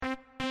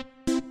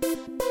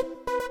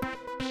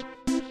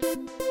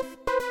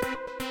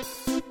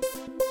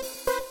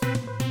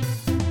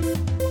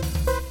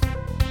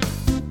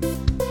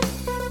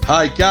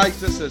Hi guys,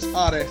 this is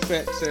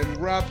RFX and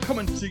Rab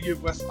coming to you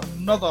with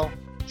another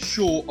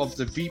show of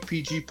the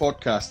VPG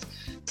podcast.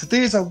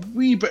 Today is a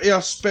wee bit of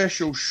a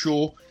special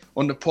show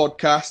on the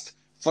podcast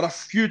for a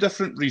few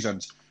different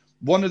reasons.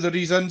 One of the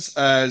reasons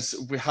is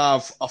we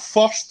have a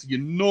first. You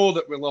know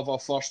that we love our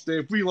first,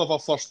 Dave. We love our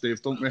first,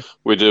 Dave, don't we?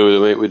 We do,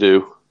 mate, we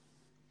do.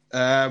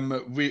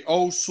 We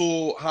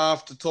also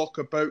have to talk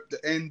about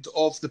the end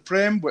of the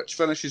Prem, which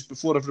finishes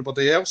before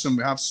everybody else, and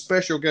we have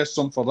special guests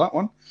on for that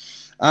one.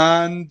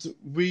 And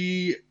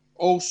we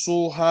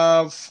also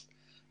have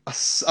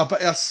a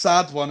bit of a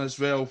sad one as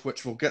well,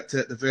 which we'll get to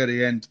at the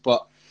very end.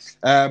 But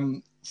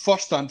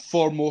first and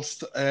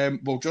foremost,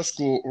 we'll just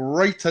go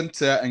right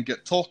into it and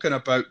get talking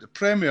about the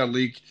Premier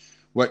League,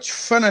 which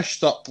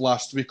finished up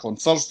last week on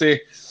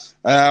Thursday.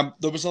 There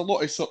was a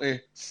lot of sort of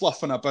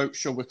fluffing about,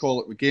 shall we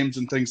call it, with games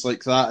and things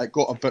like that. It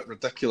got a bit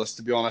ridiculous,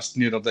 to be honest,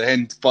 near the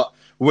end. But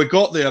we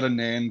got there in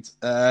the end.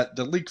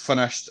 The league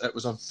finished. It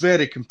was a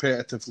very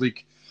competitive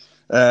league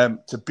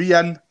to be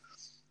in.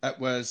 It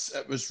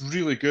was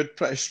really good,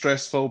 pretty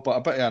stressful, but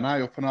a bit of an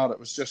eye-opener. It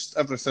was just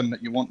everything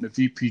that you want the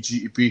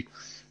VPG to be.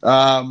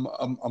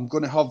 I'm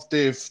going to have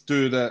Dave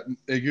do the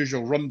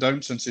usual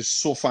rundown since he's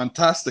so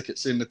fantastic at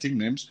saying the team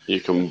names.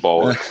 You can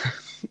ball it.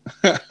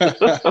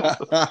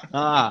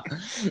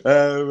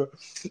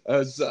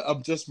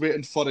 I'm just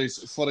waiting for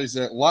his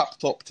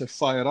laptop to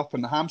fire up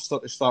and the hamster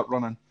to start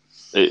running.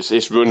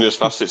 It's running as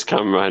fast as it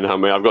can right now,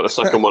 mate. I've got the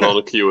second one on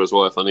the queue as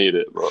well if I need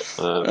it. But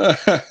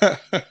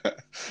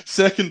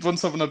second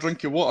one's having a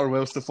drink of water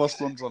whilst the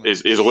first one's running.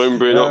 He's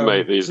limbering up,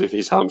 mate.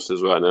 These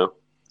hamsters right now.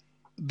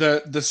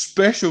 The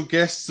special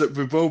guests that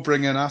we will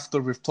bring in after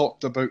we've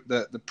talked about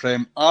the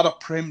Prem are a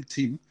Prem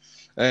team.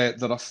 They're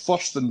a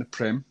first in the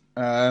Prem.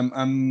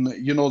 And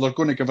you know, they're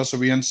going to give us a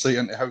wee insight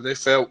into how they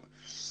felt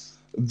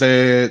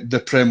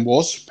the Prem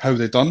was, how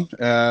they done.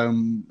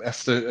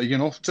 If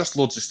the just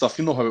loads of stuff.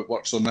 You know how it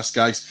works on this,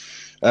 guys.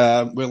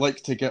 We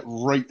like to get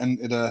right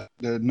into the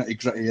nitty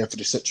gritty of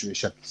every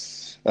situation.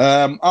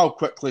 I'll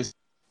quickly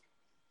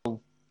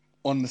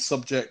on the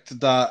subject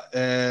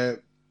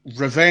that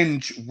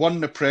Revenge won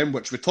the Prem,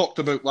 which we talked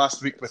about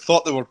last week. We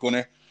thought they were going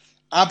to.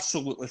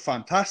 Absolutely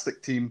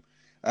fantastic team.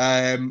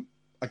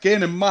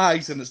 Again, in my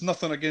eyes, and it's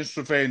nothing against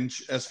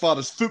Revenge, as far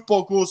as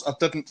football goes, I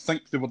didn't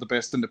think they were the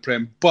best in the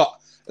Prem. But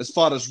as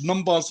far as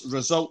numbers,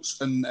 results,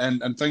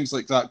 and things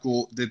like that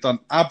go, they've done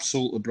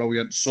absolutely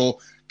brilliant. So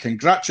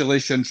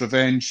congratulations,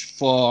 Revenge,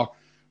 for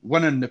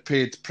winning the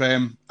paid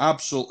Prem.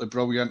 Absolutely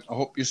brilliant. I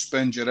hope you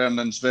spend your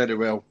earnings very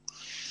well.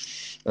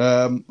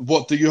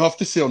 What do you have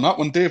to say on that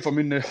one, Dave? I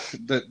mean,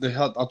 they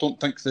had. I don't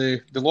think they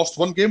lost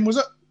one game, was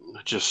it?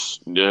 They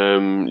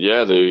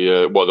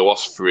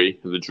lost 3,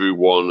 they drew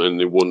 1, and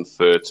they won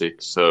 30.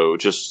 So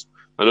just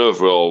an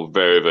overall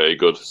very, very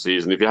good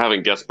season. If you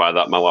haven't guessed by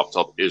that, my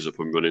laptop is up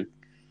and running.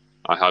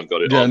 I have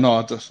got it. Yeah, on.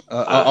 No,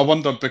 I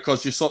wondered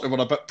because you sort of were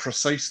a bit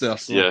precise there.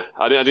 So. Yeah,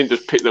 I didn't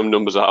just pick them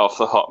numbers out off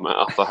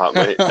the hat,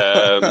 mate.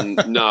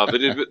 No,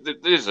 they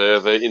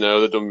deserve it. You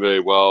know, they've done very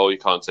well. You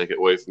can't take it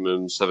away from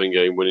them.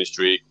 7-game winning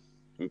streak,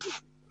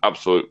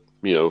 absolute,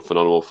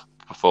 phenomenal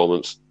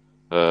performance.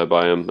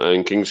 By him,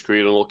 and Kings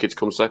Creed unlucky to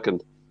come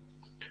second.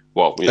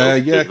 Well, Kings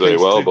very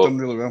well, Creed but done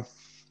really well.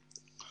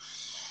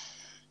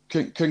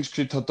 Kings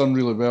Creed had done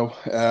really well.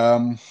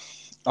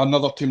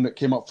 Another team that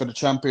came up for the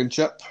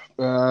championship,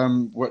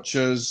 which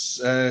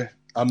is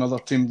another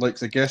team like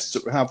the guests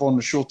that we have on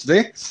the show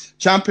today.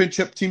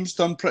 Championship team's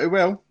done pretty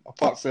well,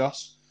 apart from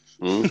us.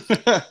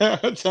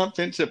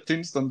 Championship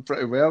team's done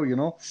pretty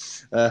well,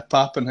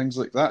 Pap and things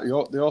like that.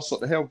 They all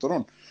sort of held their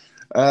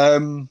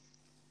own.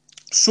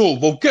 So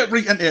we'll get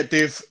right into it,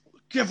 Dave.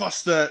 Give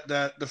us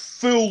the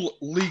full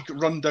league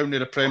rundown of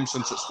the Prem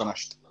since it's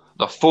finished.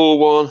 The full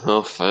one?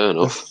 Oh, fair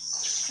enough.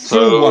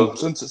 Full one,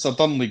 since it's a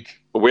done league.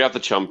 We have the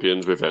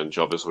champions, Revenge,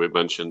 obviously. We've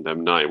mentioned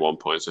them, 91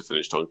 points they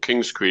finished on.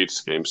 Kings Creed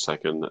came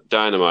second.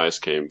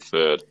 Dynamite came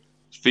third.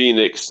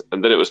 Phoenix,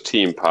 and then it was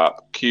Team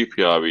Pap,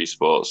 QPR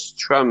Esports,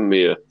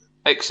 Tranmere,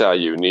 XR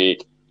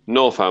Unique,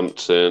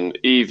 Northampton,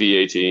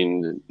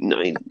 EV18,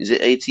 is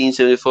it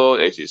 1874?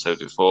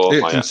 1874.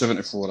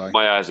 1874, right.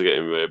 My eyes are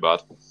getting really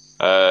bad.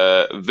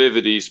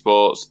 Vivid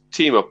Esports,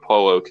 Team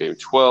Apollo came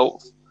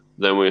 12th.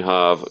 Then we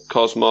have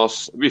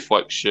Cosmos,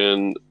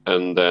 Reflection,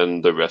 and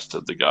then the rest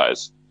of the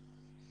guys.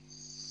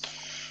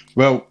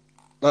 Well,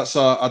 that's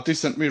a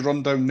decent wee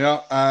rundown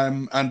there.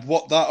 And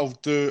what that'll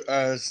do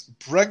is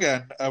bring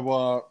in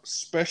our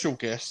special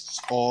guests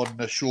on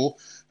the show.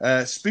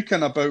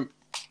 Speaking about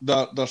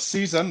their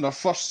season, their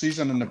first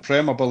season in the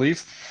Prem, I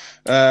believe.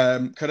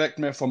 Correct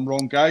me if I'm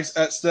wrong, guys.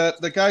 It's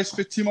the guys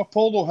for Team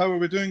Apollo. How are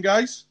we doing,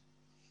 guys?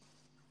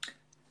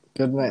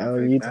 Good, mate. How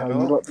are you?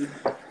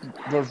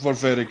 We're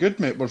very good,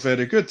 mate. We're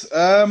very good.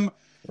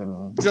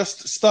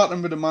 Just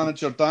starting with the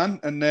manager,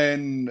 Dan, and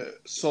then you're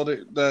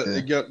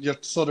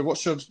sorry.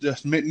 What's your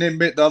name,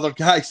 mate? The other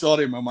guy.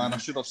 Sorry, my man. I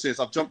should have said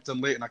I've jumped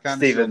in late and I can't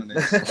see the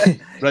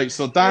name. Right.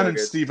 So Dan and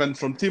Stephen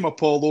from Team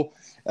Apollo.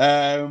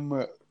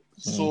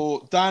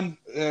 So Dan,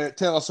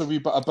 tell us a wee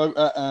bit about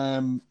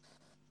it.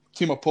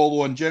 Team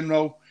Apollo in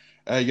general,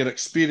 your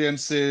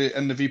experience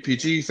in the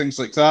VPG, things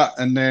like that,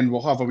 and then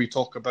we'll have a wee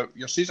talk about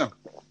your season.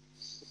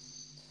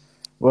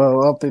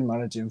 Well, I've been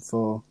managing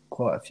for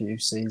quite a few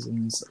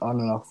seasons, on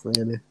and off,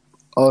 really.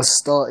 I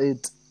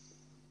started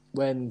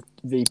when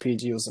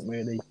VPG wasn't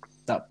really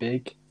that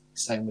big,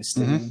 same with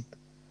Steven.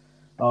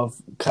 I've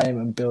came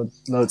and built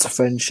loads of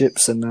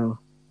friendships, and now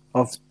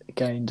I've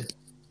gained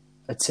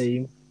a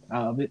team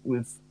out of it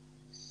with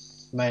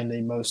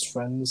mainly most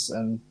friends.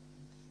 And,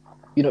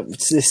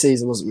 this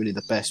season wasn't really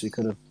the best. We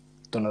could have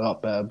done a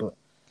lot better, but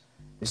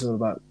it's all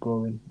about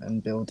growing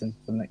and building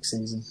for the next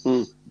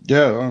season.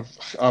 Yeah,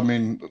 I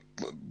mean,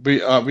 we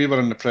were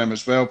in the Prem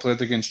as well,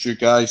 played against you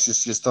guys,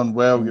 just done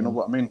well, you know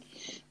what I mean?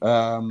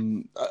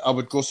 I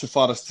would go so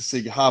far as to say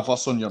you have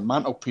us on your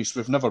mantelpiece.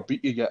 We've never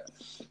beat you yet.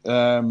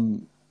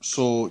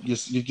 So, it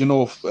is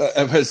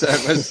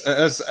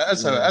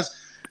how it is.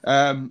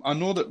 I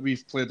know that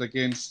we've played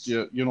against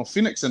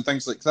Phoenix and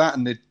things like that,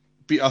 and they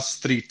beat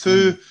us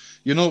 3-2.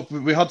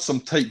 We had some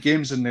tight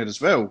games in there as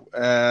well.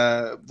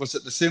 Was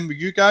it the same with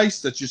you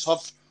guys? Did you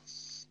have,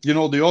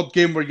 the odd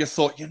game where you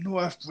thought,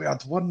 if we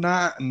had won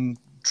that and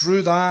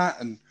drew that?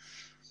 And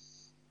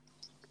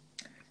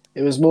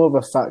it was more of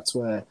a fact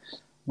where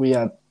we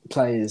had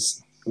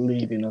players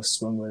leaving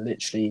us when we're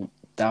literally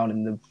down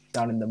in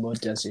the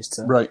mud, as you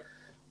said. Right.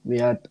 We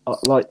had,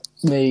 like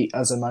me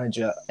as a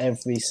manager,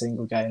 every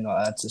single game that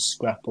I had to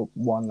scrap up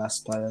one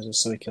last player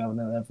just so we could have an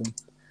 11.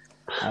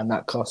 And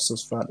that cost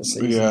us throughout the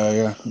season.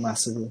 Yeah.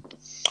 Massively.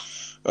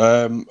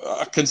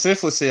 I can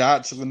safely say I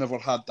actually never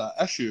had that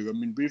issue. I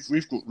mean,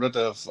 we've got rid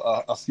of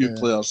a few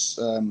players.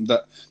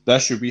 That the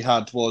issue we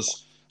had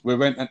was we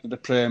went into the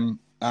Prem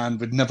and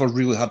we'd never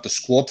really had the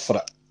squad for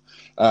it.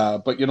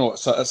 But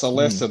it's a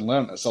lesson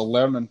learned. It's a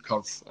learning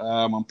curve.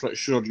 I'm pretty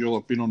sure you'll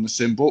have been on the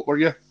same boat, were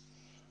you?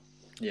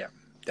 Yeah,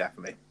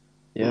 definitely.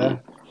 Yeah.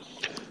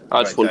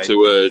 I just want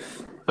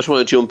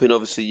to jump in.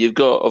 Obviously, you've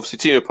got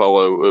Team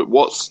Apollo.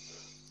 What's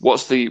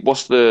the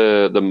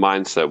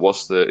mindset?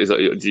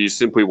 Do you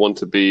simply want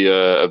to be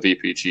a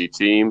VPG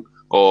team,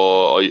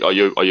 or are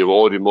you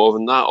already more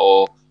than that,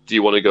 or do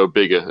you want to go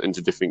bigger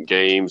into different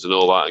games and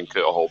all that and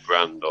create a whole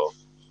brand? Or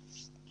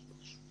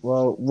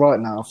well, right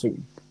now I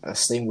think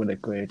Steam would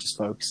agree. Just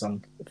focus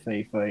on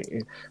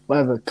FIFA.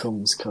 Whatever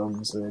comes.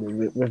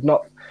 Really, we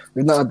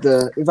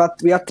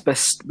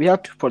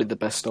had probably the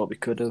best start we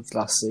could have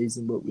last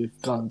season, but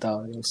we've gone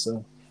downhill.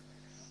 So.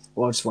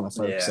 Well, I just want to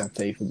focus on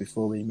FIFA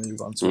before we move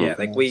on to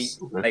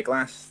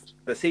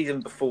the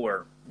season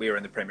before we were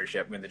in the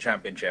Premiership, we were in the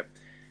Championship,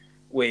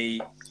 we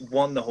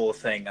won the whole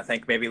thing. I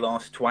think maybe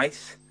lost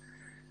twice.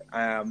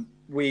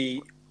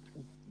 We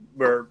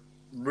were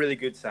really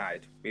good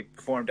side. We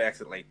performed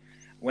excellently.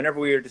 Whenever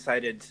we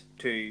decided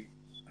to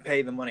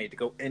pay the money to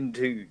go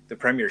into the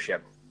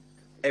Premiership,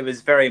 it was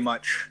very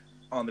much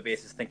on the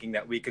basis thinking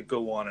that we could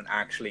go on and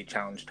actually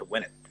challenge to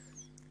win it.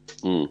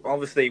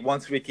 Obviously,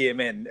 once we came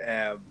in,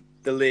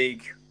 the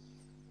league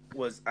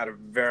was at a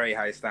very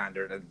high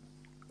standard, and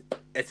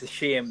it's a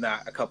shame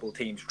that a couple of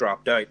teams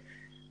dropped out,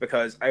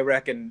 because I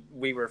reckon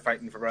we were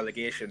fighting for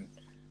relegation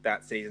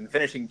that season.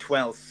 Finishing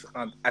 12th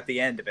at the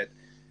end of it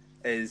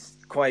is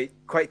quite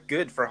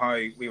good for how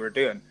we were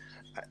doing.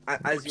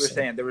 As you were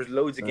saying, there was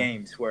loads of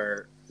games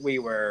where we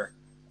were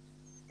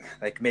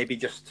maybe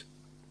just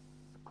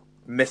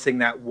missing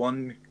that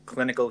one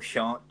clinical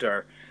shot,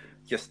 or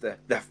just the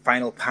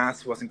final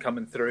pass wasn't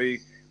coming through.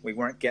 We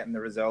weren't getting the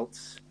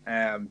results.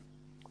 And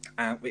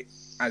we,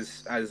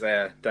 as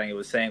Daniel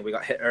was saying, we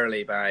got hit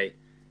early by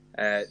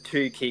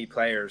two key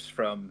players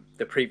from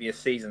the previous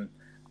season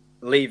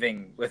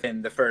leaving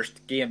within the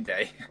first game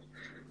day.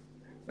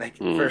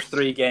 First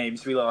 3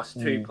 games, we lost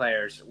 2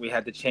 players. We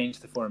had to change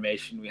the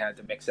formation. We had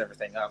to mix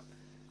everything up.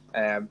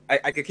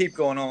 I could keep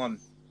going on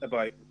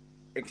about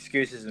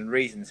excuses and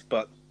reasons,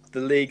 but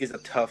the league is a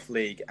tough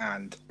league,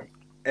 and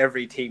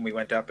every team we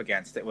went up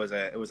against, it was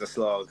a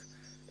slog.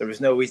 There was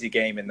no easy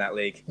game in that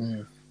league.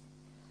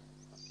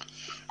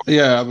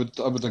 Yeah, I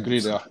would agree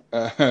there.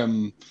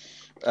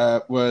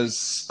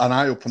 Was an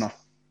eye opener.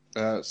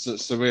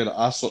 It's the way that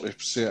I sort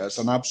of say it. It's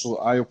an absolute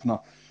eye opener.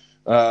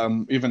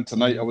 Even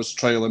tonight, I was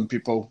trialing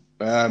people,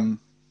 and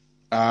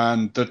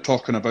they're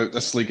talking about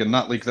this league and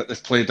that league that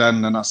they've played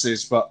in, and I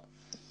says, but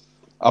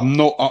I'm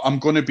not. I'm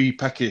going to be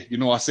picky.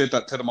 I said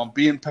that to them. I'm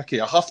being picky.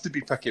 I have to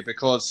be picky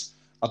because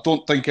I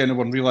don't think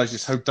anyone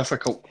realises how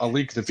difficult a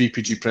league the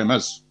VPG Prem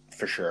is.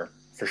 For sure.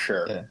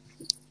 Yeah.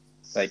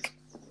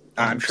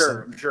 I'm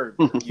 100%. sure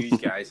you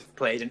guys have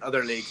played in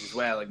other leagues as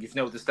well, and you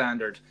know the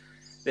standard.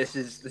 This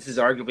is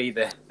arguably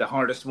the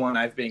hardest one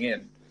I've been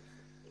in,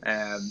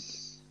 and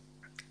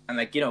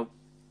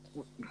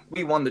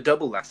we won the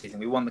double last season.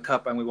 We won the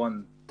cup and we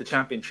won the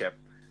championship.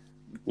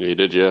 Yeah, you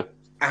did, yeah.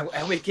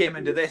 And we came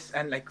into this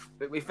and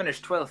we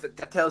finished 12th.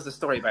 That tells the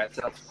story by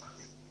itself.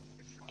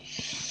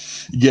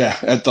 Yeah,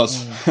 it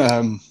does.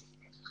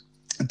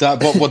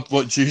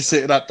 What do you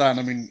say to that, Dan?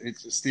 I mean,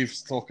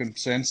 Steve's talking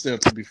sense there.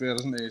 To be fair,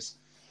 isn't he?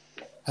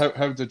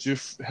 How did you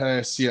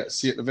see it?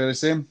 See it the very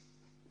same?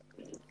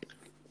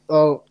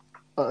 Well,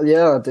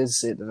 Yeah, I did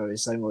see it the very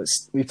same way.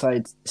 We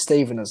played.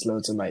 Stephen has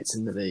loads of mates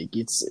in the league.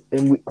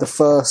 The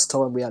first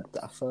time we had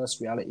that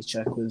first reality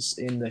check was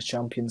in the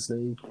Champions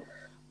League.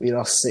 We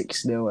lost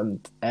 6-0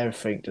 and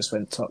everything just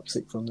went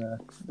toxic from there.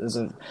 There's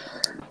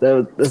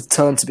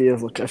turned to be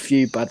like a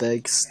few bad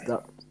eggs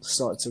that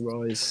started to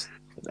rise.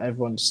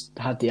 Everyone just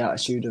had the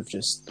attitude of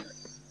just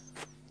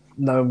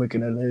knowing we're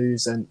going to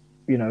lose, and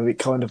it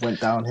kind of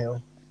went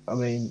downhill. I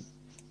mean,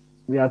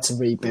 we had to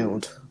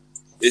rebuild.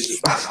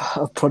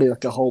 Probably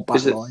like a whole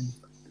back line.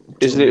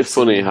 Isn't it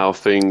funny how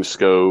things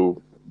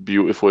go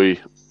beautifully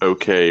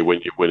okay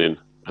when you're winning,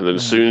 and then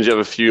as soon as you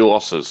have a few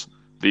losses,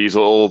 these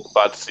all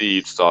bad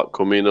seeds start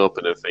coming up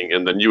and everything,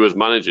 and then you as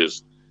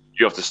managers,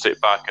 you have to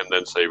sit back and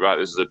then say, right,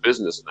 this is a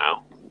business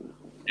now.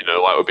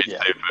 Like we've been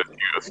saying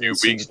for a few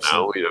weeks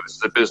now, this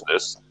is a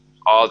business.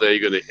 Are they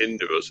going to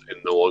hinder us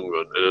in the long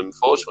run? And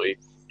unfortunately,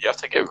 you have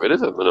to get rid of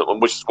them,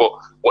 which is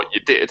what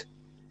you did.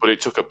 But it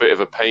took a bit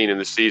of a pain in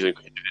the season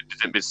because you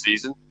did it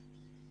mid-season.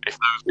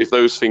 If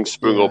those things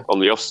sprung up on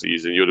the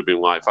off-season, you'd have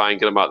been like, fine,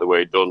 get them out of the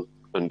way, done,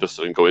 and just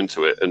go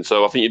into it. And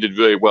so I think you did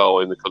really well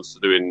in the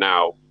considering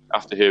now.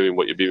 After hearing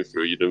what you've been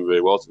through, you're doing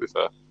really well, to be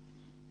fair. I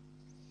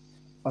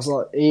was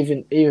like,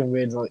 even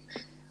really, like,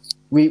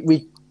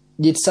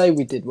 you'd say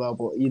we did well,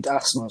 but you'd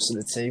ask most of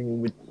the team,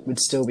 and we'd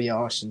still be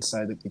harsh and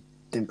say that we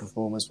didn't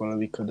perform as well as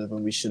we could have,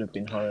 and we should have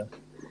been higher.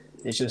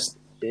 It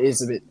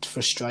is a bit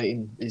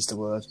frustrating, is the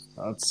word.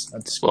 I'd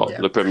describe it.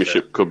 The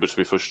Premiership could just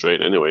be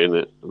frustrating anyway, isn't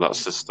it?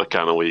 That's just the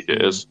kind of league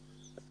it is.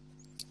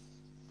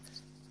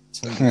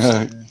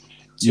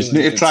 You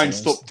need to try and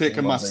stop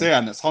taking my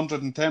saying. It's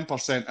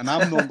 110%, and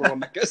I'm the only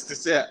one that gets to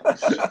say it.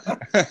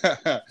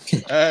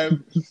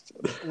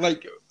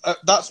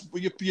 That's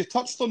you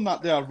touched on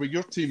that there with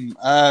your team,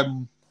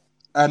 and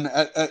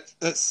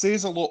it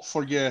says a lot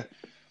for you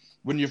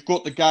when you've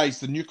got the guys,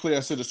 the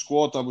nucleus of the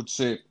squad. I would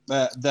say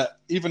that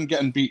even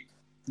getting beat,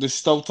 they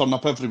still turn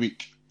up every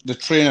week. They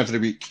train every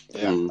week,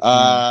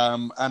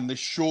 and they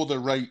show the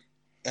right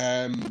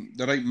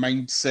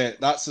mindset.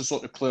 That's the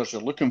sort of players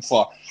you're looking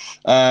for.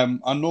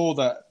 I know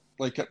that,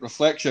 like at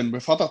Reflection,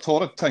 we've had a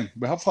torrid time.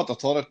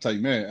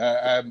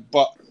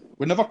 But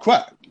we never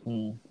quit.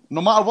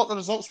 No matter what the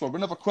results were, we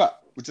never quit.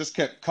 We just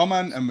kept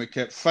coming and we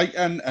kept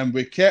fighting and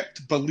we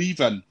kept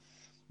believing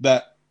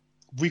that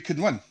we could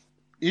win,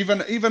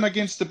 even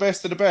against the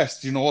best of the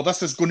best.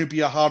 This is going to be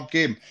a hard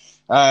game.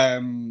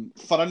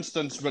 For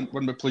instance, when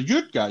we played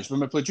you guys,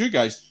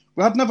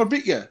 we had never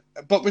beat you,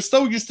 but we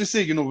still used to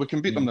say, we can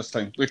beat them this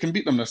time. We can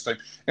beat them this time.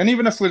 And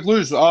even if we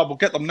lose, we'll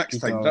get them next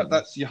time.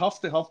 That's you have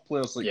to have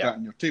players like that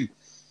in your team.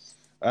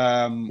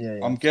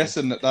 I'm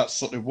guessing that's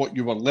sort of what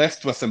you were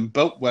left with and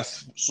built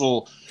with.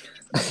 So,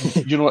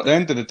 at the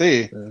end of the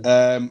day,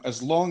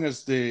 as long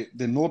as they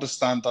know the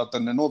standard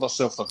and they know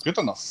themselves are good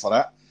enough for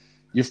it,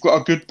 you've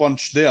got a good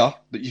bunch there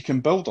that you can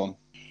build on.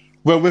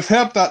 Well, we've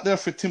heard that there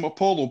for Team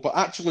Apollo, but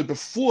actually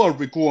before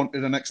we go on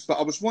to the next bit,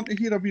 I was wanting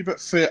to hear a wee bit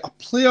for a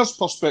player's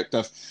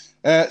perspective.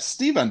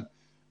 Stephen,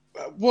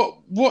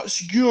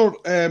 what's your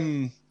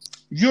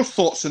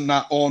thoughts on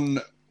that,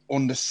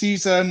 on the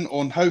season,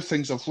 on how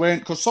things have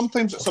went? Because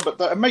sometimes it's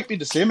it might be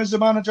the same as the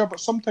manager,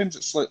 but sometimes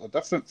it's slightly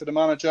different for the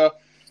manager.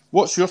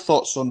 What's your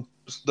thoughts on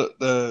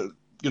the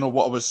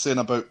what I was saying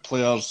about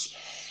players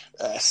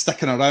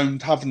sticking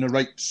around, having the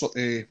right sort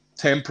of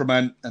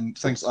temperament and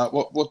things like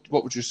that?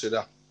 What would you say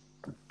there?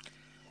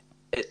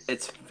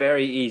 It's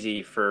very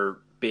easy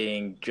for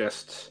being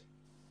just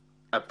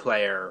a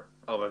player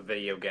of a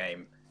video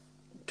game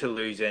to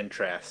lose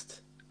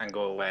interest and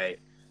go away.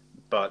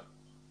 But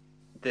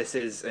this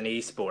is an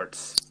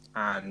esports,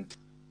 and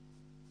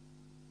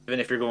even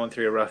if you're going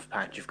through a rough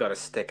patch, you've got to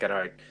stick it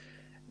out.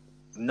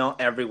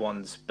 Not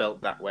everyone's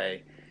built that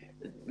way.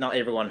 Not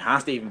everyone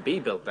has to even be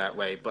built that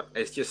way, but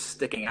it's just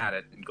sticking at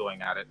it and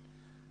going at it.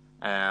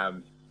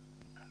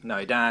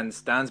 No,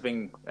 Dan's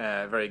been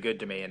very good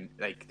to me, and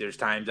there's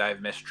times I've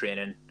missed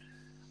training,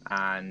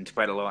 and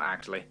quite a lot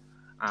actually,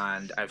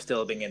 and I've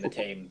still been in the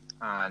team,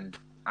 and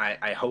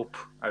I hope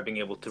I've been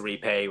able to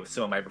repay with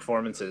some of my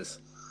performances,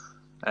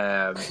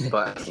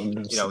 but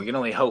you can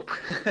only hope.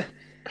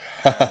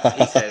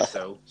 He says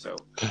so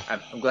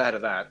I'm glad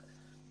of that.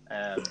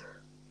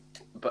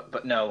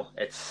 But no,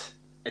 it's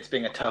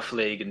been a tough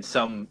league, and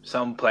some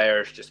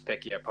players just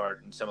pick you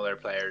apart, and some other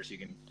players you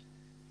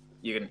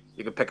can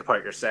pick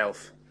apart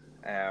yourself.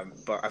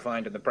 But I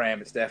find in the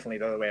Prem it's definitely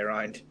the other way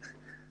around.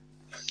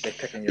 They're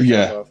picking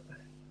yourself off.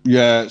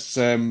 Yeah, it's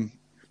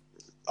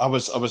I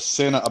was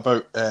saying it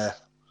about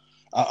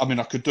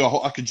I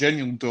could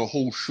genuinely do a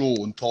whole show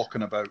on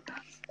talking about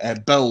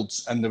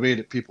builds and the way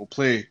that people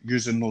play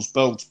using those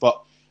builds,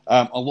 but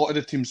a lot of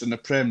the teams in the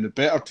Prem, the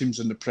better teams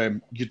in the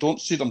Prem, you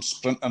don't see them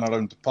sprinting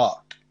around the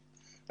park.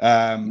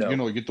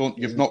 No.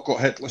 You've not got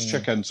hitless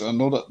chickens. I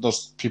know that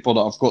there's people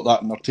that have got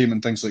that in their team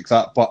and things like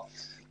that, but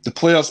the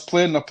players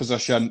play in their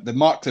position, they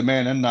mark the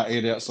men in that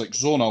area, it's like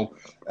zonal,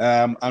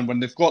 and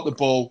when they've got the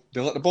ball, they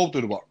let the ball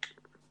do the work.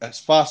 It's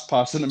fast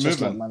passing and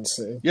movement. Like Man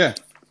City. Yeah.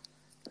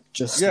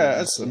 It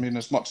is. I mean,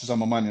 as much as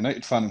I'm a Man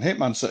United fan and hate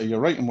Man City, you're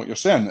right in what you're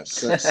saying.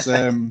 It's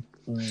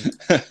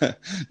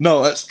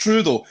No, it's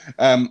true though.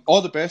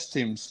 All the best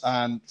teams,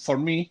 and for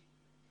me,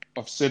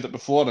 I've said it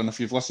before, and if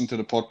you've listened to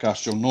the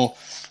podcast, you'll know.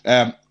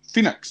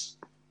 Phoenix.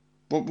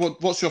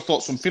 What's your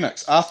thoughts on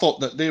Phoenix? I thought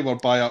that they were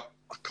by a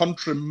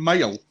country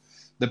mile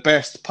the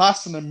best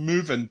passing and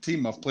moving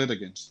team I've played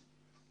against.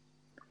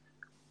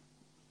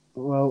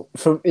 Well,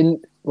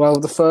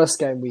 the first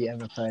game we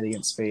ever played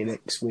against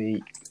Phoenix,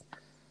 we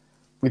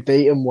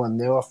beat them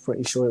 1-0. I'm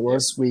pretty sure it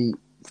was. We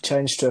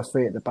changed to a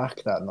 3 at the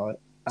back that night,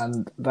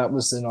 and that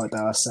was the night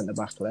that our centre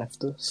back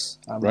left us,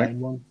 our main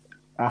one.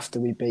 After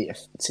we beat a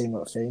team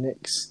like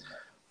Phoenix,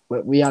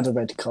 we had a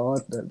red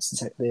card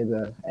that's near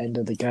the end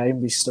of the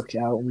game. We stuck it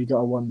out and we got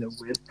a 1-0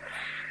 win.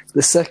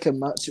 The second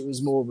match, it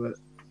was more of a.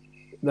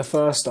 The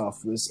first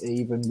half was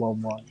even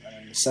 1-1,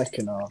 and in the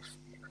second half,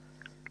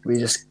 we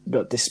just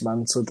got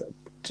dismantled.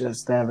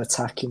 Just their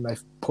attacking,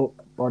 they've put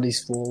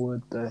bodies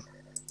forward.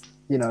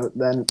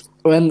 Then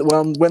when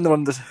they're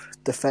on the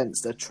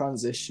defence, their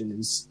transition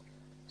is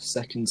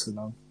second to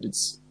none.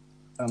 It's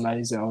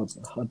amazing. I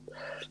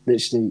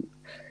literally,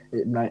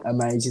 it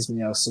amazes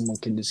me how someone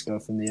can just go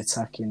from the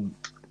attacking,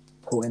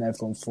 putting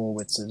everyone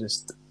forward to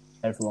just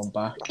everyone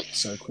back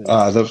so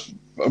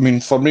quickly.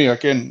 For me,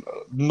 again,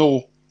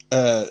 no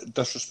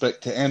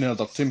disrespect to any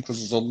other team, because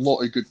there's a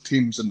lot of good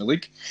teams in the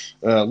league,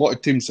 a lot of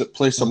teams that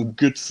play some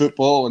good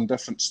football in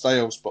different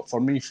styles, but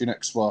for me,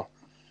 Phoenix were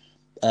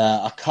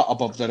a cut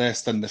above the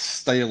rest in the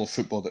style of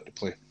football that they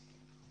play.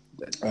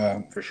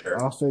 For sure.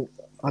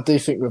 I do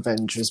think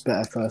Revenge was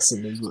better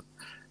personally, but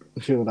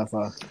if you would have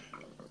a...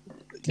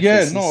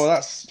 Yeah, no,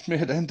 that's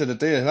at the end of the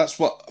day, that's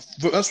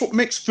what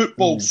makes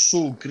football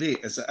so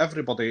great, is that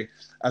everybody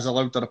is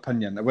allowed their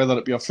opinion. Whether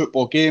it be a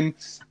football game,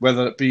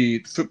 whether it be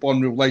football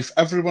in real life,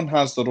 everyone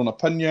has their own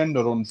opinion,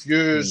 their own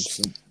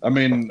views. I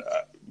mean,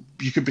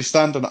 you could be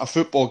standing at a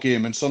football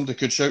game and somebody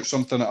could shout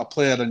something at a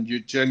player and you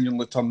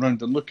genuinely turn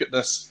around and look at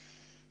this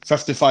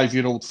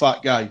 55-year-old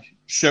fat guy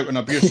shouting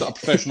abuse at a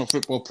professional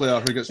football player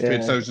who gets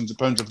paid thousands of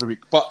pounds every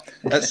week. But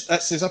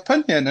it's his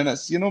opinion, and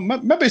it's,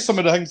 maybe some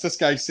of the things this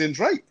guy's saying's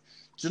right.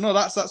 Do you know,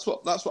 that's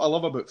what I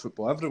love about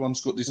football.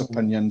 Everyone's got these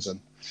opinions, and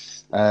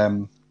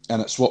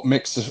it's what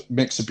makes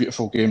a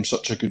beautiful game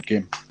such a good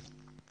game.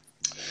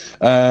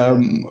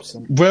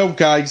 Well,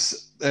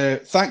 guys,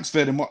 thanks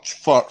very much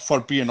for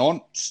being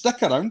on.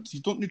 Stick around.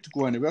 You don't need to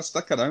go anywhere.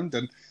 Stick around,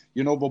 and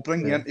we'll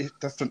bring you into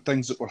different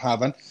things that we're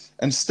having.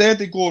 Instead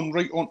of going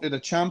right onto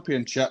the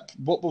championship,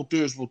 what we'll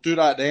do is we'll do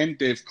that at the end,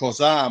 Dave, because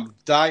I'm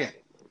dying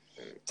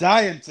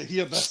to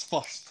hear this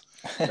first.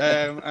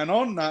 And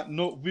on that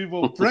note, we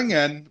will bring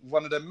in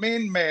one of the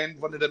main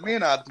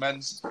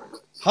admins,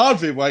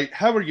 Harvey White.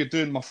 How are you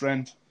doing, my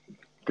friend?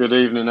 Good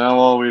evening. How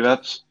are we,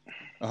 lads?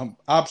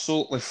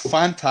 Absolutely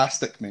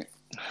fantastic, mate.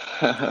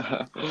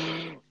 I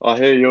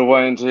hear you're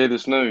waiting to hear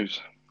this news.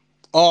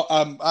 Oh,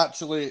 I'm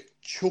actually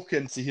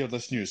choking to hear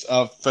this news.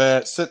 I've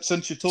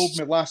since you told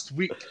me last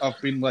week,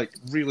 I've been like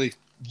really.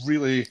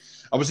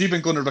 I was even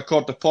going to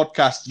record the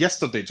podcast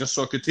yesterday just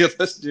so I could hear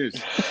this news.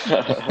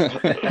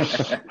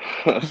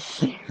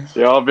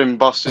 Yeah, I've been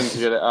busting to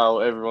get it out.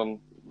 Everyone,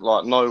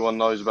 no one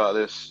knows about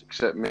this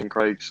except me and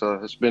Craig, so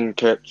it's been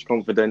kept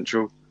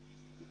confidential.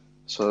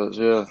 So,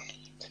 yeah.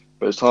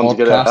 But it's time to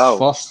get it out.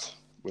 First.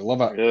 We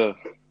love it. Yeah.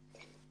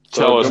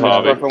 Tell us,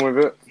 Harvey. Back on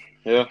with it.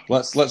 Yeah.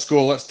 Let's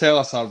go. Let's tell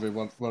us, Harvey.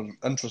 We're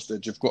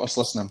interested. You've got us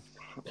listening.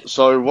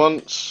 So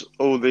once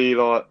all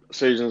the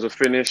seasons are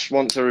finished,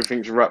 once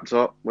everything's wrapped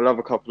up, we'll have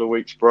a couple of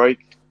weeks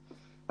break,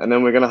 and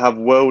then we're going to have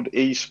World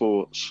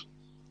Esports.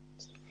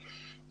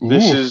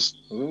 This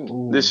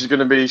is going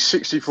to be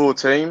 64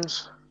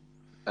 teams,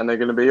 and they're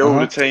going to be all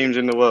the teams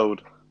in the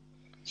world.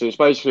 So it's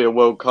basically a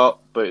World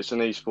Cup, but it's an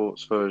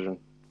esports version.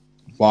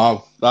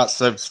 Wow, that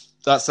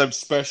sounds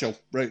special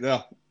right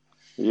there.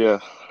 Yeah.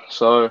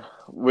 So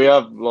we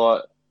have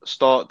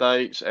start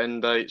dates,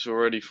 end dates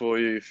already for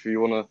you if you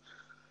want to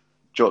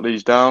jot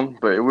these down,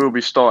 but it will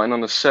be starting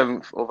on the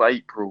 7th of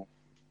April.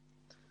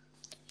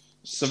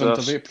 7th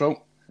of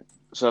April.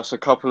 So that's a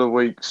couple of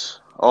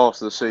weeks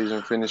after the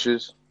season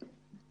finishes.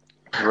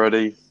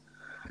 Ready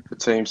for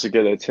teams to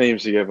get their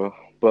teams together.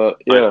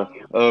 But yeah,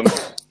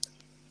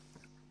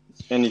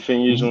 anything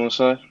you want to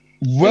say?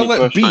 Will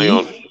it be?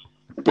 Hang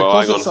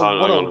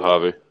on,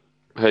 Harvey.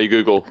 Hey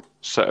Google,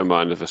 set a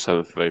reminder for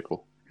 7th of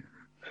April.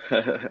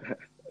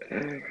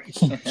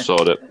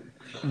 Sort it.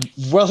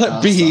 Will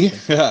it be?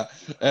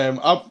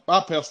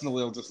 I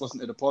personally will just listen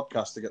to the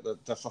podcast to get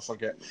if I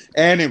forget.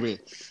 Anyway,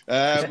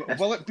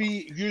 will it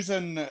be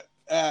using?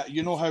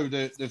 You know how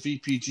the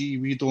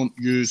VPG, we don't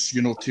use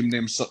team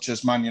names such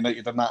as Man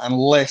United and that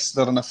unless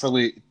they're an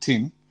affiliated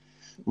team,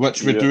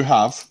 which we do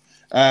have.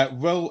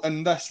 Will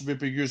in this we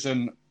be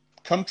using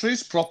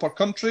proper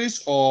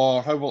countries,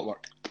 or how will it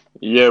work?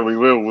 Yeah, we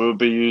will. We'll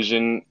be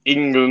using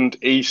England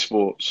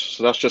esports.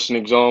 So that's just an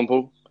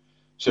example.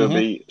 So it'll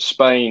be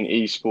Spain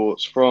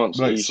esports, France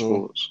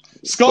esports.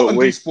 Scotland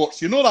esports.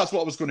 That's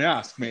what I was going to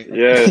ask, mate.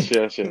 Yes.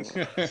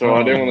 So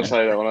I didn't want to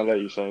say that when I let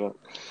you say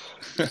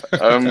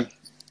that.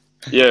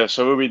 Yeah,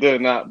 so we'll be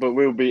doing that, but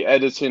we'll be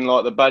editing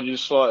the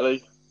badges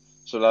slightly.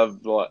 So they'll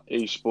have like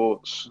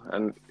esports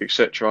and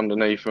etc.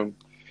 underneath them.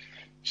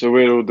 So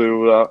we'll all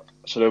do all that.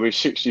 So there'll be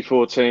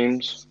 64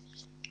 teams,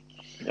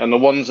 and the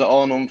ones that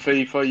aren't on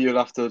FIFA, you'll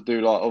have to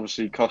do like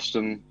obviously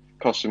custom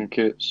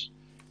kits,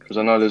 because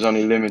I know there's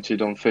only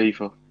limited on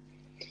FIFA.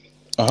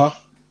 So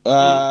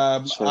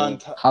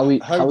and how are you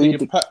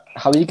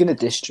going to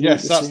distribute?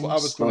 Yes, that's what I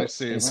was going to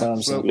say. I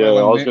was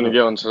going to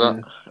get onto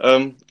that.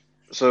 Yeah.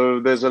 So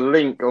there's a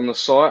link on the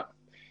site.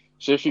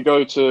 So if you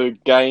go to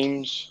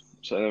games,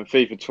 so then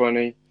FIFA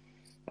 20,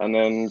 and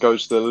then go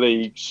to the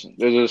leagues,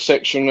 there's a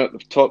section at the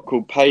top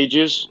called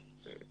pages.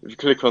 If you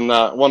click on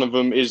that, one of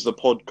them is the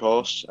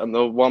podcast, and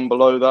the one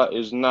below that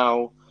is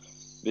now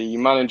the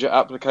manager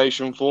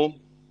application form.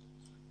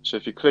 So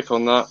if you click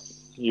on that,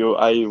 you're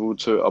able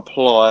to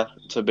apply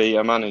to be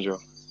a manager.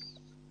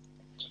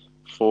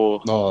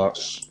 I'll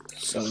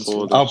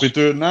be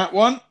doing that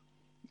one.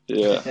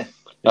 Yeah,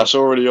 that's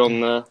already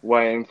on there,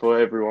 waiting for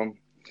everyone.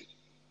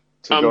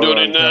 I'm doing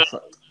it now.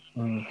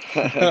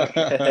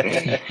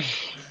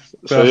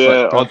 So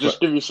yeah, I'll just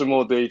give you some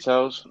more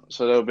details.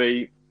 So there'll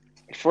be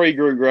 3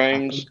 group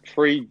games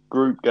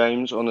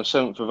on the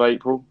 7th of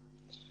April,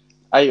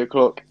 8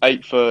 o'clock,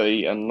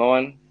 8:30 and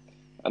 9,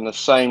 and the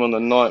same on the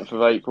 9th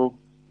of April.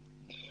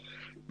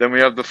 Then we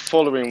have the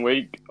following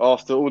week,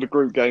 after all the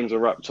group games are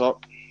wrapped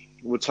up,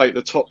 we'll take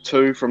the top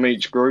 2 from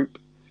each group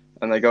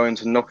and they go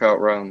into knockout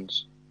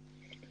rounds.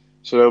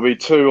 So there'll be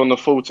 2 on the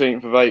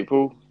 14th of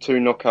April, 2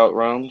 knockout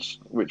rounds,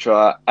 which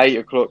are 8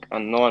 o'clock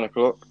and 9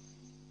 o'clock.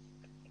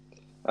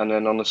 And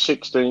then on the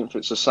 16th,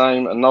 it's the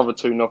same, another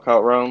 2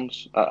 knockout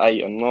rounds at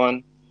 8 and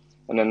 9.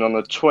 And then on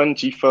the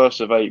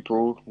 21st of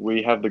April,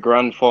 we have the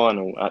grand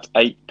final at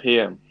 8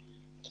 p.m.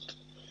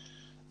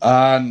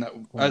 And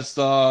is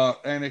there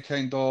any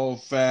kind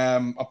of,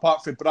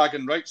 apart from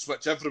bragging rights,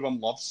 which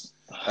everyone loves,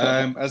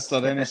 is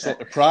there any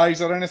sort of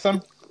prize or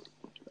anything?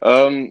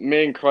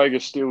 Me and Craig are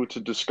still to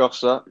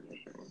discuss that,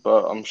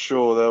 but I'm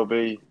sure there'll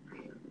be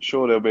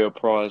a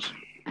prize.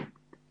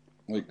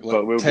 Like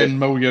 10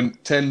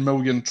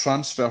 million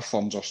transfer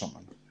funds or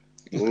something.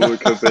 Oh,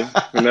 it could be.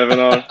 We never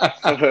know.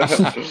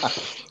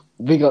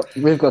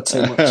 We've got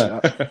too much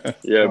of that.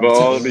 Yeah, but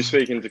I'll be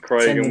speaking to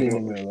Craig.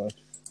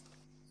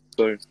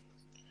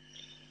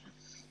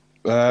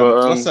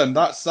 Listen,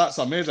 that's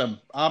amazing.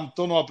 I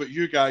don't know about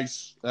you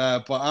guys,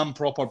 but I'm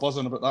proper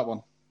buzzing about that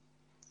one.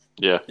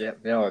 Yeah.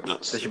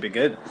 This should be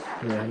good.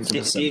 Yeah,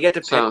 do you get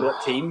to pick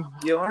what team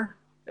you are?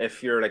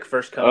 If you're like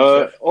first come,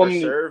 first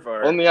serve,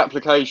 or on the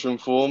application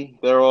form,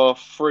 there are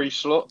 3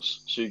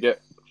 slots. So you get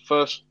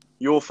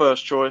your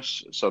first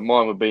choice. So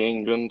mine would be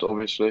England,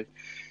 obviously,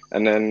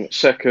 and then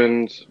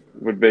second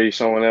would be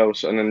someone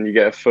else, and then you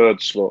get a 3rd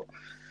slot.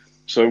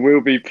 So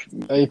we'll be.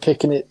 Are you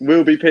picking it?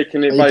 We'll be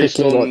picking it based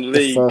on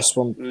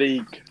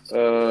league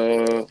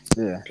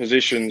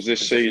positions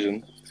this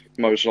season,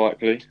 most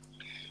likely.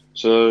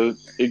 So,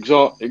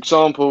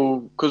 example,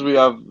 because we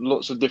have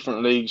lots of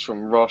different leagues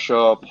from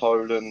Russia,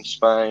 Poland,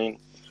 Spain,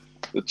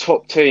 the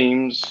top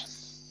team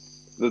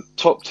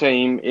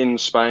in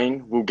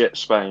Spain will get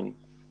Spain.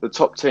 The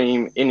top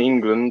team in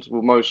England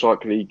will most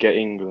likely get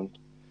England.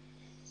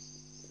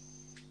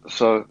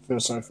 So, I feel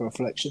sorry for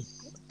reflection.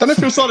 Don't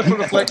feel sorry for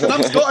reflection.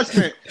 I'm Scottish,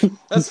 mate.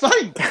 That's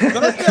fine.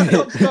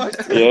 I'm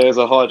Scottish. Yeah, there's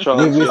a high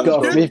chance.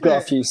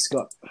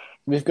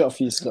 We've got a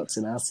few Scots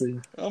in our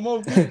team. I'm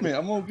all good, mate.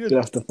 I'm all good. You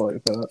have to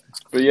fight for that.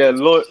 But yeah,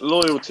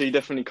 loyalty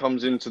definitely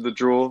comes into the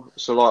draw.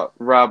 So like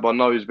Rab, I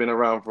know he's been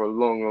around for a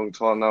long, long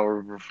time now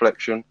with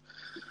reflection.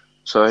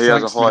 So he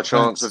has a high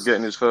chance of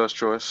getting his first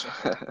choice.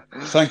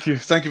 Thank you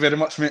very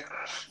much, mate.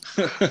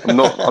 I'm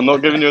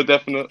not giving you a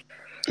definite.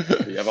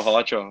 But you have a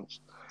high chance.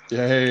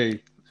 Yay!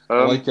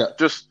 I like it.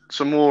 Just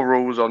some more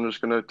rules. I'm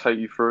just going to take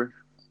you through.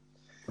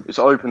 It's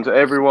open to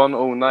everyone,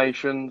 all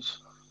nations.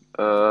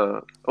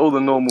 All the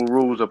normal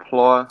rules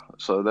apply,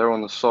 so they're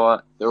on the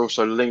site. They're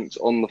also linked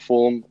on the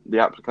form, the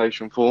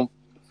application form.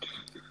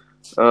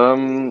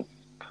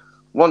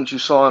 Once you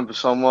sign for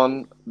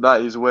someone,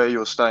 that is where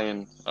you're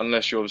staying,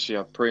 unless you obviously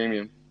have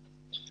premium.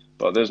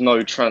 But there's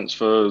no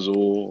transfers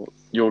or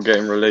you're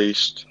getting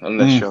released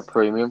unless you have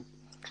premium.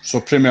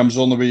 So premium's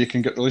the only way you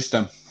can get released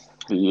then?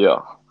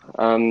 Yeah.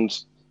 And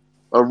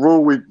a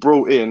rule we've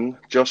brought in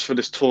just for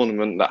this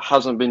tournament that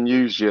hasn't been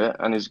used yet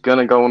and is going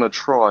to go on a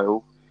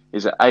trial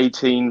is an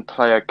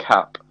 18-player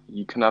cap.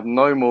 You can have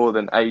no more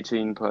than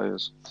 18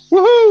 players.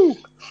 Woohoo!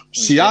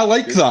 See, I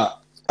like that.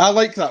 I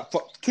like that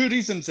for 2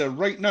 reasons there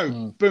right now.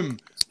 Boom.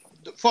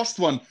 The first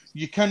one,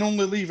 you can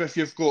only leave if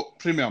you've got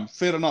premium.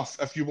 Fair enough,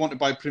 if you want to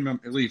buy premium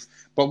to leave.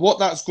 But what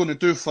that's going to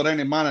do for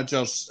any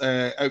managers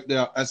out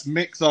there is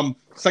make them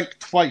think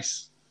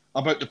twice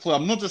about the player.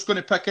 I'm not just going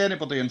to pick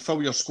anybody and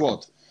fill your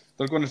squad.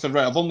 They're going to say,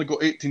 right, I've only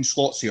got 18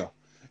 slots here.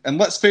 And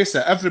let's face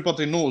it,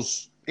 everybody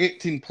knows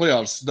 18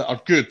 players that are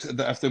good,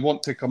 that if they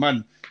want to come in.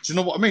 Do you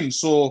know what I mean?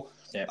 So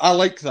yeah. I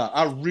like that.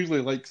 I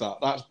really like that.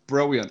 That's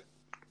brilliant.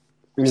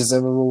 Is there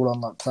a rule on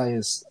like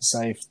players,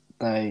 say if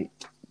they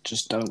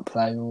just don't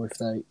play or if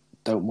they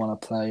don't want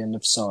to play and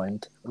have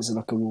signed? Is there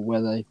like a rule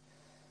where they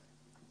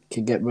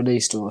can get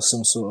released or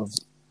some sort of...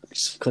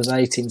 Because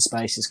 18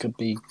 spaces could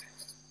be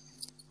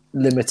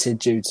limited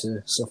due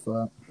to stuff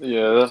like that.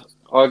 Yeah,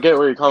 I get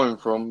where you're coming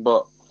from,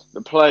 but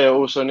the player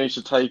also needs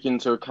to take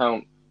into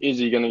account, is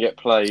he going to get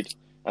played?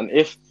 And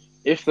if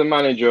the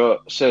manager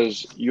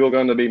says, you're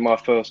going to be my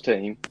first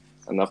team,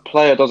 and the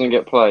player doesn't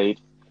get played,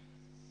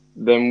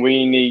 then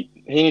he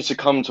needs to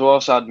come to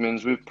us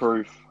admins with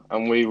proof,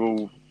 and we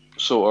will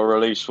sort a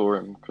release for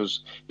him,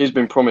 because he's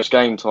been promised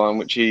game time,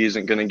 which he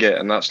isn't going to get,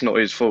 and that's not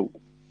his fault.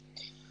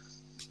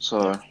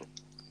 So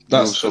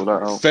we'll sort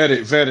that out.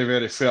 Very, very,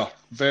 very fair.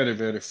 Very,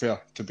 very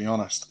fair, to be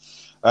honest.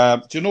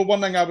 Do you know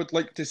one thing I would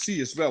like to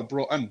see as well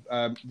brought in?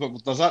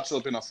 But there's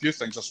actually been a few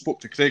things. I spoke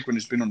to Craig when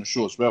he's been on the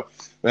show as well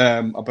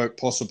about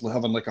possibly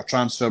having like a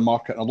transfer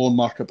market and a loan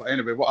market. But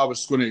anyway, what I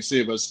was going to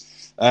say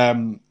was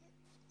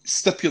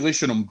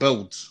stipulation on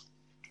builds.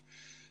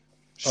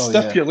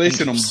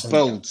 Stipulation on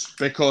builds,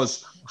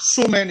 because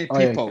so many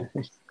people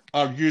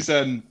are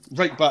using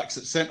right backs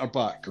at centre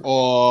back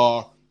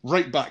or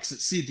right backs at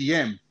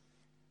CDM.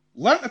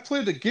 Learn to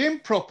play the game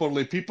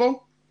properly,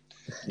 people.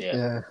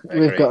 Yeah.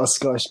 We've got a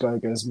Scottish guy who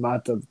goes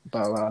mad about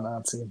that on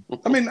our team.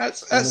 I mean,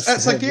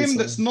 it's a game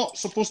that's not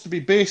supposed to be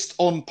based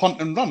on punt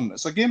and run.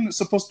 It's a game that's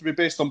supposed to be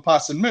based on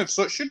pass and move,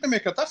 so it shouldn't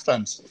make a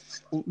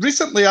difference.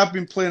 Recently, I've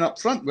been playing up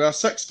front with a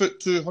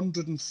 6'2",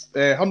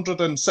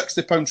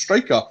 160-pound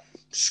striker.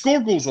 Score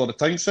goals all the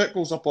time, set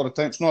goals up all the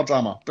time. It's not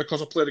drama,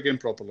 because I play the game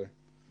properly.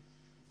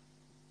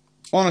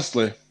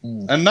 Honestly.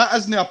 And that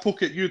isn't a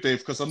poke at you, Dave,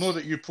 because I know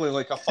that you play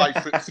like a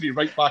 5'3"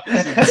 right back.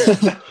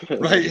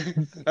 Right?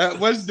 It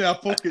wasn't a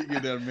poke at you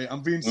there, mate.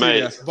 I'm being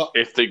serious. Mate, but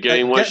if the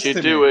game lets you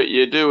do it,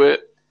 you do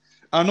it.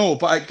 I know,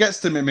 but it gets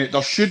to me, mate.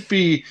 There should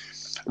be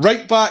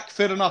right back,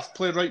 fair enough,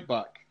 play right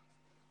back.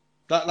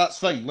 That's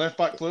fine. Left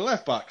back, play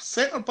left back.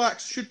 Centre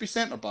backs should be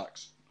centre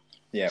backs.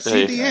 Yeah,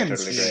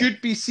 CDMs should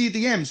be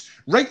CDMs.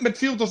 Right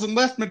midfielders and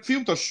left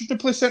midfielders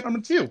shouldn't play centre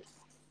midfield.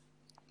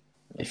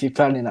 If you're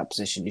playing in that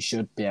position, you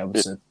should be able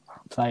to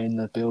play in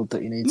the build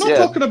that you need. I'm not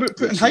talking about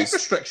putting height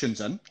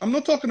restrictions in. I'm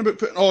not talking about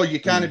putting, you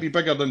can't be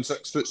bigger than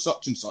 6 foot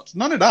such and such.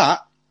 None of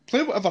that.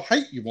 Play whatever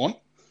height you want.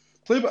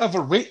 Play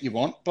whatever weight you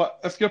want. But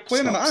if you're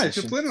playing in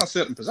a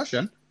certain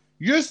position,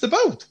 use the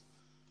build.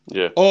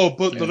 Yeah. Oh,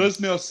 but there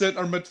is no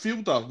centre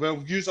midfielder.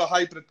 Well, use a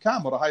hybrid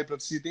cam or a hybrid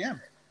CDM.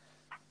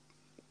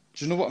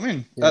 Do you know what I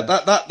mean? Yeah.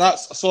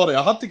 That's sorry,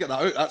 I had to get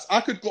that out.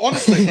 I could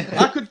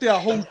do a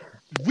whole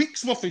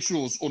week's worth of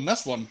shows on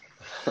this one.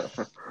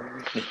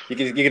 You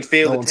can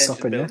feel the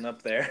tension building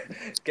up there,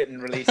 getting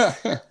released.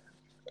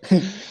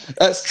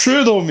 It's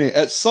true though, mate.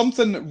 It's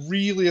something that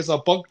really is a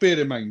bugbear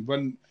of mine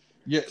when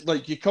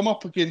you come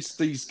up against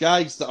these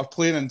guys that are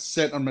playing in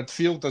centre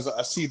midfield as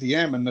a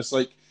CDM, and it's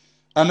like,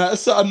 and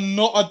it's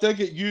not a dig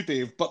at you,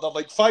 Dave, but they're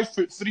like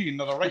 5'3" and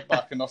they're a right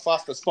back and they're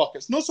fast as fuck.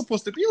 It's not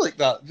supposed to be like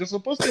that. You're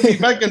supposed to be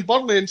big and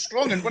burly and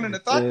strong and winning the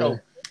tackle.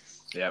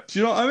 Yeah. Do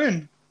you know what I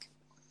mean?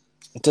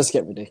 It does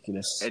get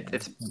ridiculous.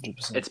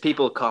 It's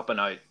people copping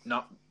out,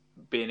 not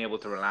being able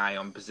to rely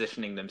on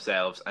positioning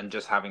themselves and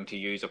just having to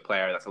use a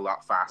player that's a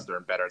lot faster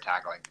and better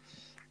tackling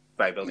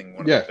by building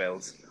one of the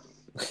builds.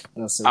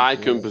 I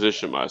can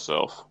position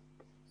myself.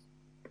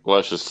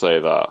 Let's just say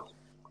that.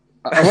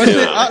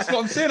 That's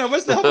what I'm saying. I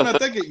wasn't having a